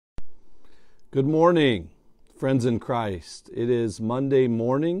Good morning, friends in Christ. It is Monday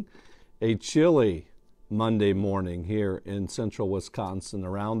morning, a chilly Monday morning here in central Wisconsin,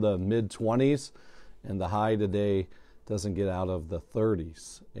 around the mid-20s, and the high today doesn't get out of the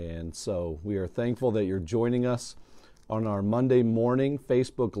 30s. And so we are thankful that you're joining us on our Monday morning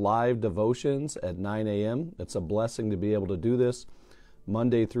Facebook Live devotions at 9 a.m. It's a blessing to be able to do this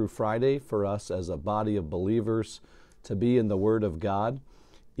Monday through Friday for us as a body of believers to be in the Word of God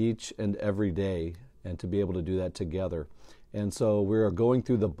each and every day, and to be able to do that together. And so we're going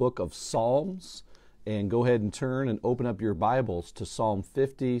through the book of Psalms, and go ahead and turn and open up your Bibles to Psalm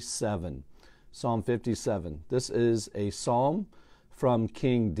 57. Psalm 57. This is a psalm from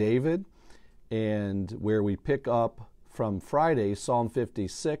King David, and where we pick up from Friday, Psalm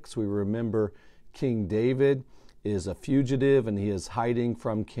 56, we remember King David is a fugitive and he is hiding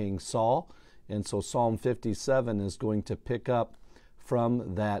from King Saul. And so Psalm 57 is going to pick up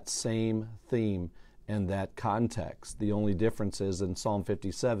from that same theme and that context. The only difference is in Psalm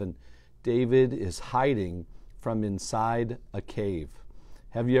 57, David is hiding from inside a cave.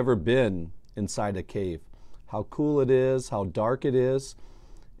 Have you ever been inside a cave? How cool it is, how dark it is,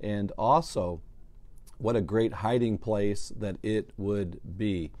 and also what a great hiding place that it would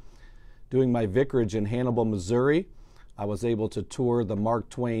be. Doing my vicarage in Hannibal, Missouri, I was able to tour the Mark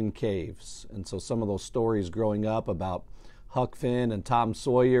Twain caves. And so some of those stories growing up about Huck Finn and Tom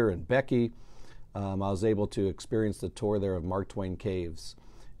Sawyer and Becky, I was able to experience the tour there of Mark Twain caves.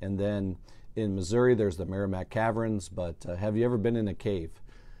 And then in Missouri, there's the Merrimack Caverns. But have you ever been in a cave?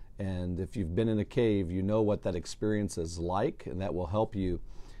 And if you've been in a cave, you know what that experience is like, and that will help you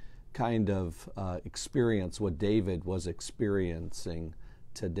kind of experience what David was experiencing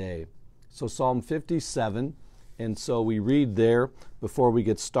today. So Psalm 57, and so we read there before we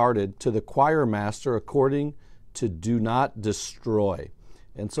get started, to the choir master according to do not destroy.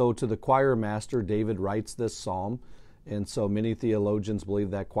 And so to the choir master, David writes this psalm. And so many theologians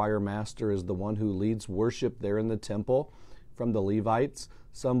believe that choir master is the one who leads worship there in the temple from the Levites.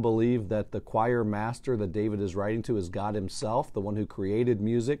 Some believe that the choir master that David is writing to is God himself, the one who created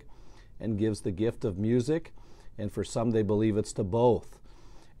music and gives the gift of music. And for some, they believe it's to both.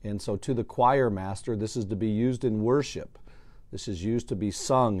 And so to the choir master, this is to be used in worship. This is used to be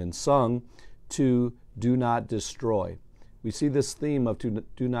sung, and sung to do not destroy. We see this theme of to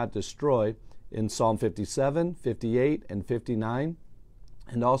do not destroy in Psalm 57, 58, and 59,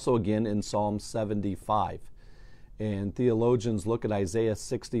 and also again in Psalm 75. And theologians look at Isaiah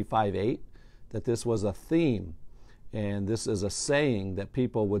 65:8, that this was a theme, and this is a saying that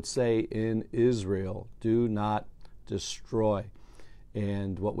people would say in Israel, do not destroy.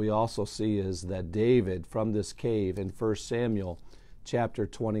 And what we also see is that David, from this cave in 1 Samuel chapter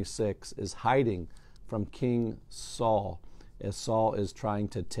 26, is hiding from King Saul as Saul is trying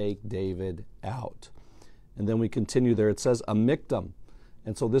to take David out. And then we continue there. It says a miktam.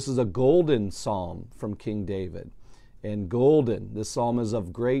 And so this is a golden psalm from King David. And golden, this psalm is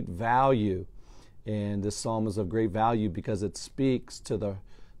of great value. And this psalm is of great value because it speaks to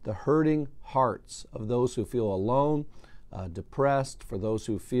the hurting hearts of those who feel alone, depressed, for those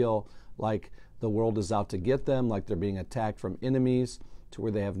who feel like the world is out to get them, like they're being attacked from enemies, to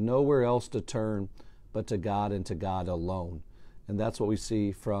where they have nowhere else to turn but to God and to God alone. And that's what we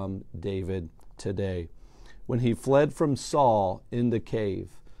see from David today. When he fled from Saul in the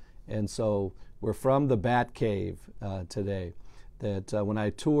cave, and so we're from the Bat Cave today, that when I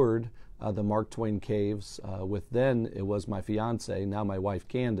toured the Mark Twain caves with then it was my fiance, now my wife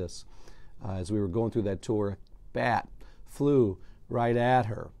Candace, as we were going through that tour, bat flew right at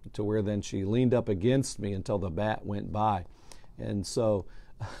her, to where then she leaned up against me until the bat went by. And so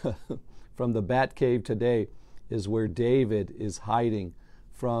from the Bat Cave today is where David is hiding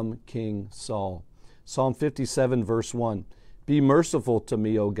from King Saul. Psalm 57 verse 1, be merciful to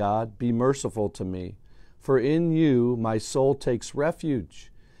me, O God, be merciful to me, for in you my soul takes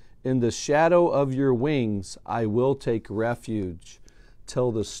refuge. In the shadow of your wings I will take refuge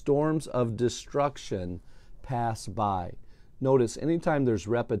till the storms of destruction pass by. Notice, anytime there's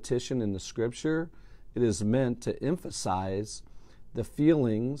repetition in the scripture, it is meant to emphasize the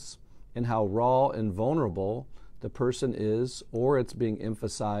feelings and how raw and vulnerable the person is, or it's being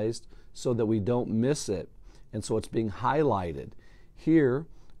emphasized so that we don't miss it. And so it's being highlighted. Here,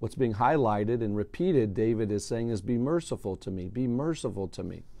 what's being highlighted and repeated, David is saying, is be merciful to me, be merciful to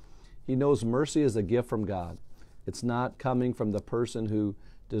me. He knows mercy is a gift from God. It's not coming from the person who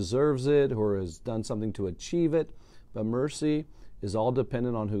deserves it or has done something to achieve it, but mercy is all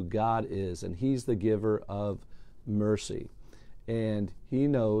dependent on who God is, and He's the giver of mercy. And he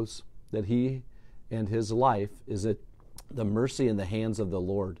knows that he and his life is at the mercy in the hands of the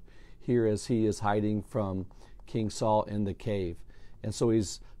Lord. here as he is hiding from King Saul in the cave. And so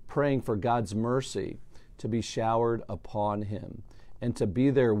he's praying for God's mercy to be showered upon him and to be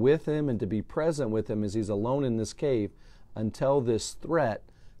there with him and to be present with him as he's alone in this cave until this threat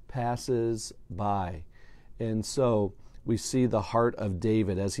passes by. And so we see the heart of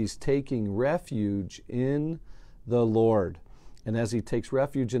David as he's taking refuge in the Lord. And as he takes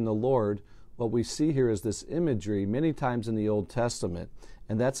refuge in the Lord, what we see here is this imagery many times in the Old Testament,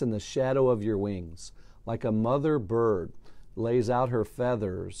 and that's in the shadow of your wings. Like a mother bird lays out her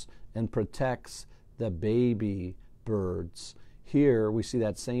feathers and protects the baby birds. Here we see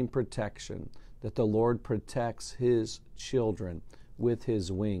that same protection, that the Lord protects his children with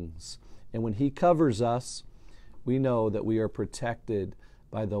his wings. And when he covers us, we know that we are protected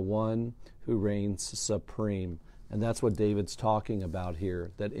by the one who reigns supreme. And that's what David's talking about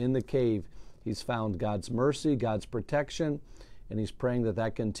here, that in the cave he's found God's mercy, God's protection, and he's praying that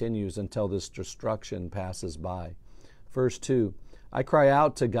that continues until this destruction passes by. Verse 2, I cry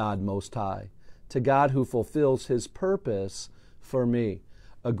out to God Most High, to God who fulfills his purpose for me.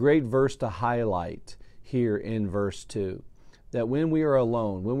 A great verse to highlight here in verse 2, that when we are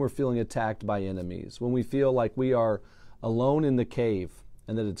alone, when we're feeling attacked by enemies, when we feel like we are alone in the cave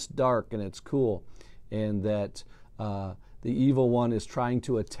and that it's dark and it's cool and that the evil one is trying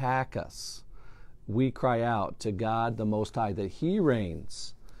to attack us, we cry out to God the Most High that he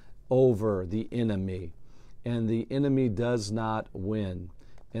reigns over the enemy and the enemy does not win,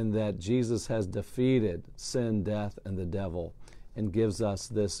 and that Jesus has defeated sin, death, and the devil and gives us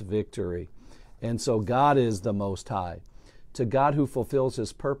this victory. And so God is the Most High. To God who fulfills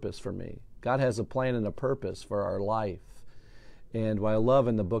his purpose for me. God has a plan and a purpose for our life. And what I love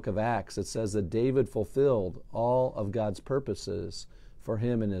in the book of Acts, it says that David fulfilled all of God's purposes for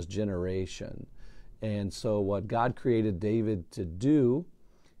him and his generation. And so what God created David to do,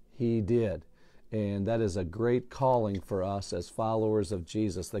 he did. And that is a great calling for us as followers of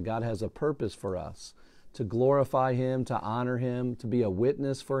Jesus, that God has a purpose for us to glorify him, to honor him, to be a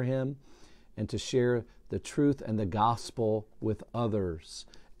witness for him, and to share the truth and the gospel with others,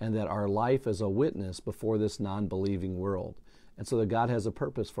 and that our life is a witness before this non-believing world. And so that God has a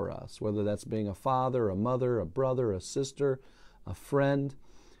purpose for us, whether that's being a father, a mother, a brother, a sister, a friend,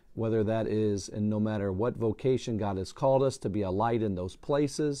 whether that is, and no matter what vocation God has called us, to be a light in those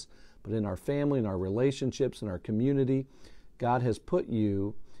places, but in our family, in our relationships, in our community, God has put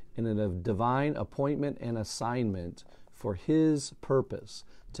you in a divine appointment and assignment for his purpose,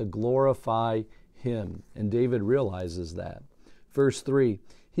 to glorify him. And David realizes that. Verse 3,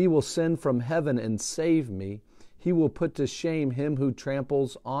 he will send from heaven and save me. He will put to shame him who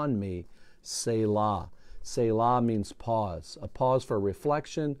tramples on me. Selah. Selah means pause, a pause for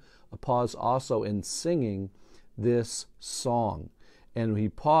reflection, a pause also in singing this song. And he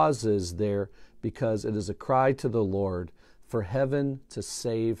pauses there because it is a cry to the Lord for heaven to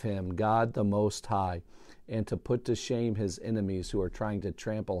save him, God the Most High, and to put to shame his enemies who are trying to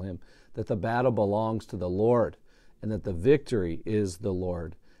trample him, that the battle belongs to the Lord and that the victory is the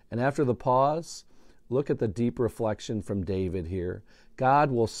Lord. And after the pause, look at the deep reflection from David here.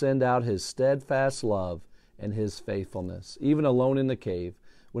 God will send out his steadfast love and his faithfulness, even alone in the cave,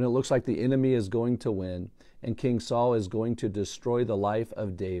 when it looks like the enemy is going to win and King Saul is going to destroy the life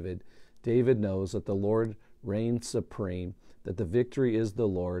of David. David knows that the Lord reigns supreme, that the victory is the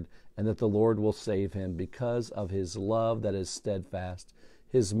Lord, and that the Lord will save him because of his love that is steadfast,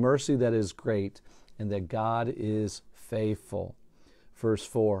 his mercy that is great, and that God is faithful. Verse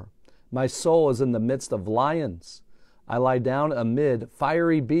 4, my soul is in the midst of lions. I lie down amid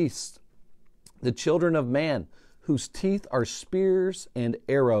fiery beasts, the children of man, whose teeth are spears and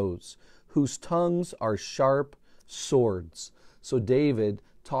arrows, whose tongues are sharp swords. So David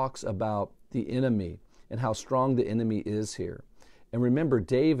talks about the enemy and how strong the enemy is here. And remember,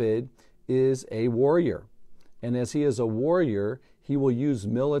 David is a warrior. And as he is a warrior, he will use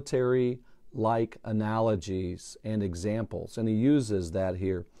military-like analogies and examples. And he uses that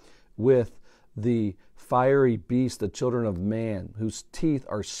here with the fiery beast, the children of man, whose teeth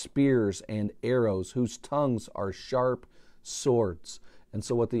are spears and arrows, whose tongues are sharp swords. And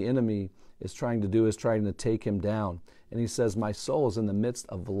so what the enemy is trying to do is trying to take him down. And he says, my soul is in the midst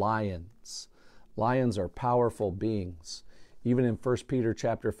of lions. Lions are powerful beings. Even in 1 Peter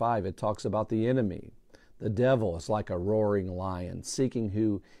chapter 5, it talks about the enemy. The devil is like a roaring lion, seeking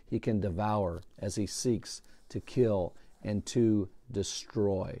who he can devour as he seeks to kill and to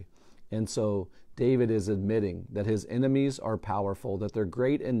destroy. And so David is admitting that his enemies are powerful, that they're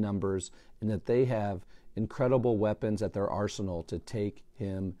great in numbers, and that they have incredible weapons at their arsenal to take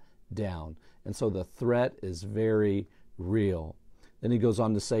him down. And so the threat is very real. Then he goes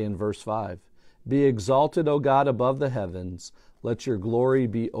on to say in verse 5, "Be exalted, O God, above the heavens. Let your glory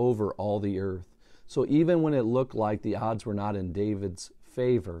be over all the earth." So even when it looked like the odds were not in David's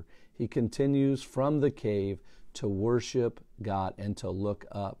favor, he continues from the cave to worship God and to look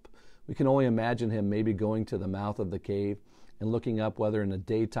up. We can only imagine him maybe going to the mouth of the cave and looking up, whether in the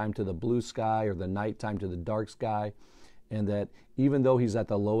daytime to the blue sky or the nighttime to the dark sky, and that even though he's at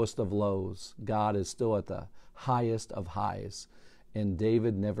the lowest of lows, God is still at the highest of highs. And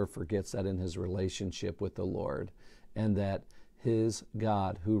David never forgets that in his relationship with the Lord, and that his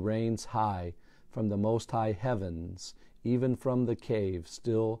God, who reigns high from the most high heavens, even from the cave,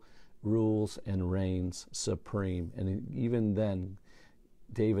 still rules and reigns supreme. And even then,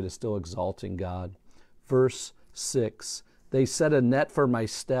 David is still exalting God. Verse 6, "They set a net for my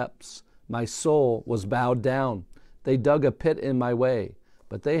steps. My soul was bowed down. They dug a pit in my way,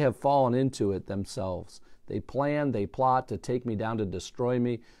 but they have fallen into it themselves. They plan, they plot to take me down, to destroy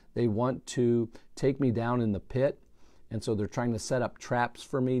me. They want to take me down in the pit. And so they're trying to set up traps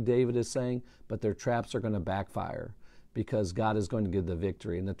for me," David is saying, but their traps are going to backfire because God is going to give the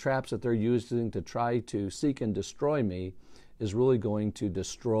victory. And the traps that they're using to try to seek and destroy me is really going to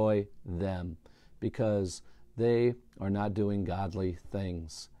destroy them because they are not doing godly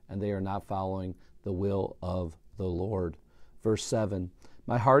things and they are not following the will of the Lord. Verse 7,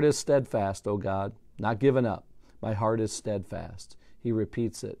 "My heart is steadfast, O God, not given up. My heart is steadfast." He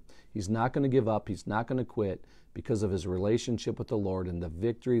repeats it. He's not going to give up. He's not going to quit because of his relationship with the Lord and the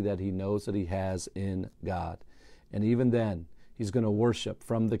victory that he knows that he has in God. And even then, he's going to worship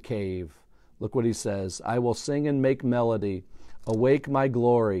from the cave. Look what he says, "I will sing and make melody. Awake my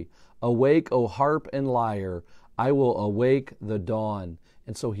glory. Awake, O harp and lyre. I will awake the dawn."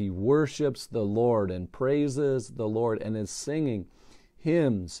 And so he worships the Lord and praises the Lord and is singing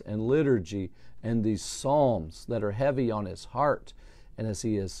hymns and liturgy and these psalms that are heavy on his heart. And as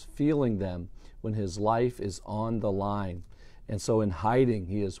he is feeling them when his life is on the line. And so in hiding,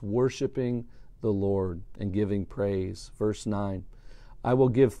 he is worshiping the Lord and giving praise. Verse 9, "I will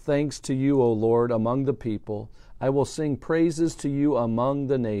give thanks to you, O Lord, among the people. I will sing praises to you among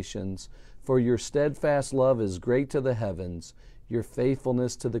the nations. For your steadfast love is great to the heavens, your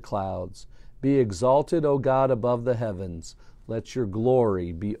faithfulness to the clouds. Be exalted, O God, above the heavens. Let your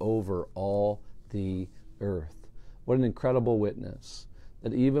glory be over all the earth." What an incredible witness,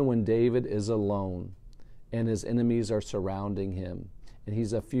 that even when David is alone and his enemies are surrounding him, and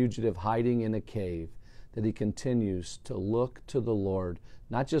he's a fugitive hiding in a cave, that he continues to look to the Lord,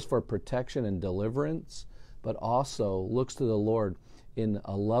 not just for protection and deliverance, but also looks to the Lord in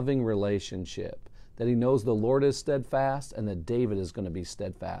a loving relationship, that he knows the Lord is steadfast and that David is going to be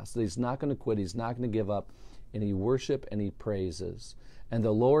steadfast, that he's not going to quit, he's not going to give up, and he worships and he praises. And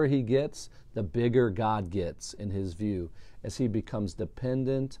the lower he gets, the bigger God gets in his view as he becomes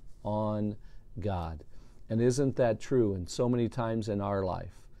dependent on God. And isn't that true in so many times in our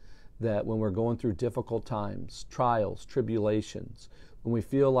life, that when we're going through difficult times, trials, tribulations, when we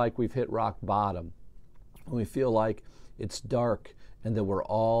feel like we've hit rock bottom, when we feel like it's dark and that we're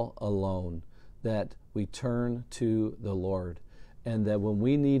all alone, that we turn to the Lord, and that when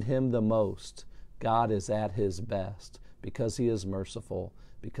we need him the most, God is at his best because he is merciful,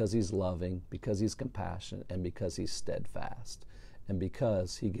 because he's loving, because he's compassionate, and because he's steadfast, and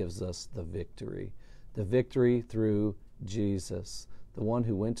because he gives us the victory. The victory through Jesus, the one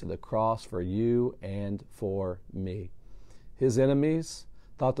who went to the cross for you and for me. His enemies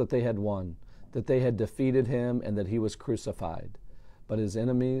thought that they had won, that they had defeated him, and that he was crucified. But his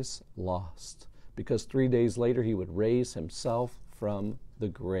enemies lost, because 3 days later he would raise himself from the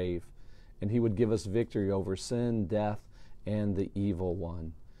grave, and he would give us victory over sin, death, and the evil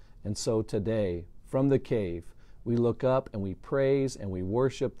one. And so today, from the cave, we look up and we praise and we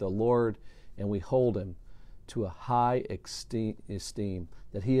worship the Lord, and we hold him to a high esteem,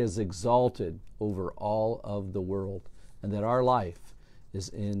 that he is exalted over all of the world, and that our life is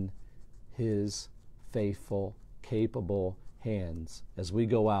in his faithful, capable hands as we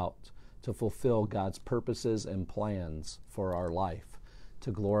go out to fulfill God's purposes and plans for our life,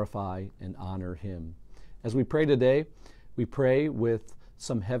 to glorify and honor him. As we pray today, we pray with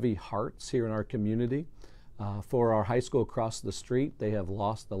some heavy hearts here in our community. For our high school across the street, they have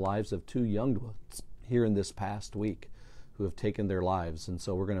lost the lives of 2 young ones here in this past week who have taken their lives. And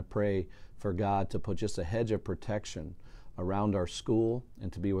so we're going to pray for God to put just a hedge of protection around our school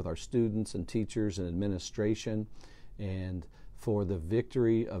and to be with our students and teachers and administration, and for the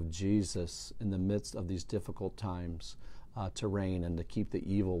victory of Jesus in the midst of these difficult times to reign and to keep the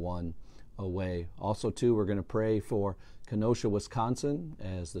evil one away. Also, too, we're going to pray for Kenosha, Wisconsin,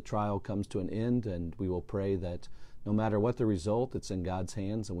 as the trial comes to an end, and we will pray that No matter what the result, it's in God's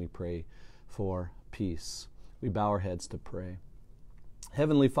hands, and we pray for peace. We bow our heads to pray.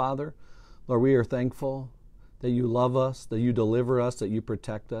 Heavenly Father, Lord, we are thankful that you love us, that you deliver us, that you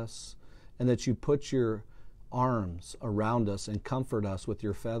protect us, and that you put your arms around us and comfort us with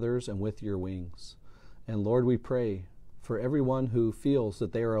your feathers and with your wings. And Lord, we pray for everyone who feels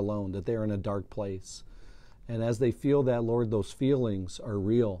that they are alone, that they are in a dark place. And as they feel that, Lord, those feelings are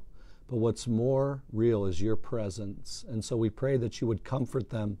real. But what's more real is your presence. And so we pray that you would comfort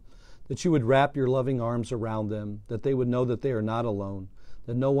them, that you would wrap your loving arms around them, that they would know that they are not alone,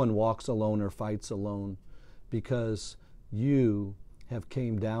 that no one walks alone or fights alone, because you have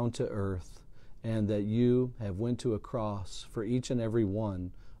came down to earth and that you have went to a cross for each and every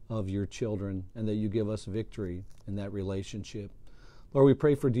one of your children, and that you give us victory in that relationship. Lord, we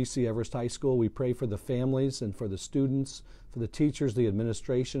pray for D.C. Everest High School. We pray for the families and for the students, for the teachers, the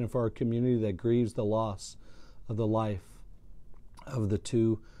administration, and for our community that grieves the loss of the life of the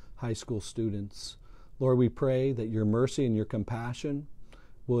two high school students. Lord, we pray that your mercy and your compassion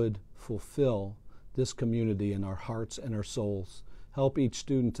would fulfill this community in our hearts and our souls. Help each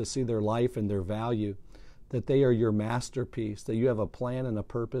student to see their life and their value, that they are your masterpiece, that you have a plan and a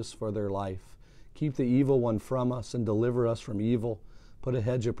purpose for their life. Keep the evil one from us and deliver us from evil. Put a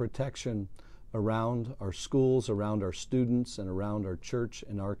hedge of protection around our schools, around our students, and around our church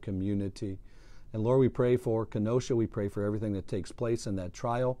and our community. And Lord, we pray for Kenosha. We pray for everything that takes place in that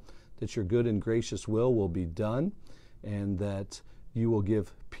trial, that your good and gracious will be done, and that you will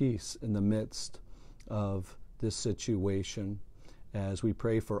give peace in the midst of this situation, as we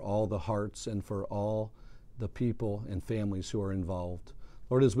pray for all the hearts and for all the people and families who are involved.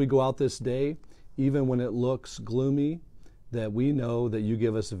 Lord, as we go out this day, even when it looks gloomy, that we know that you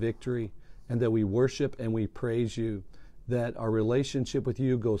give us victory, and that we worship and we praise you, that our relationship with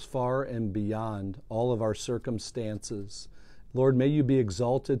you goes far and beyond all of our circumstances. Lord, may you be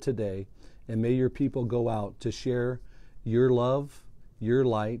exalted today, and may your people go out to share your love, your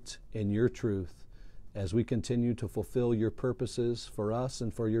light, and your truth as we continue to fulfill your purposes for us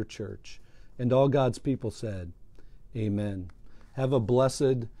and for your church. And all God's people said, amen. Have a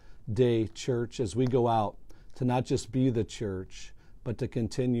blessed day, church, as we go out to not just be the church, but to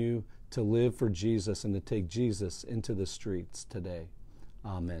continue to live for Jesus and to take Jesus into the streets today.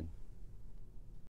 Amen.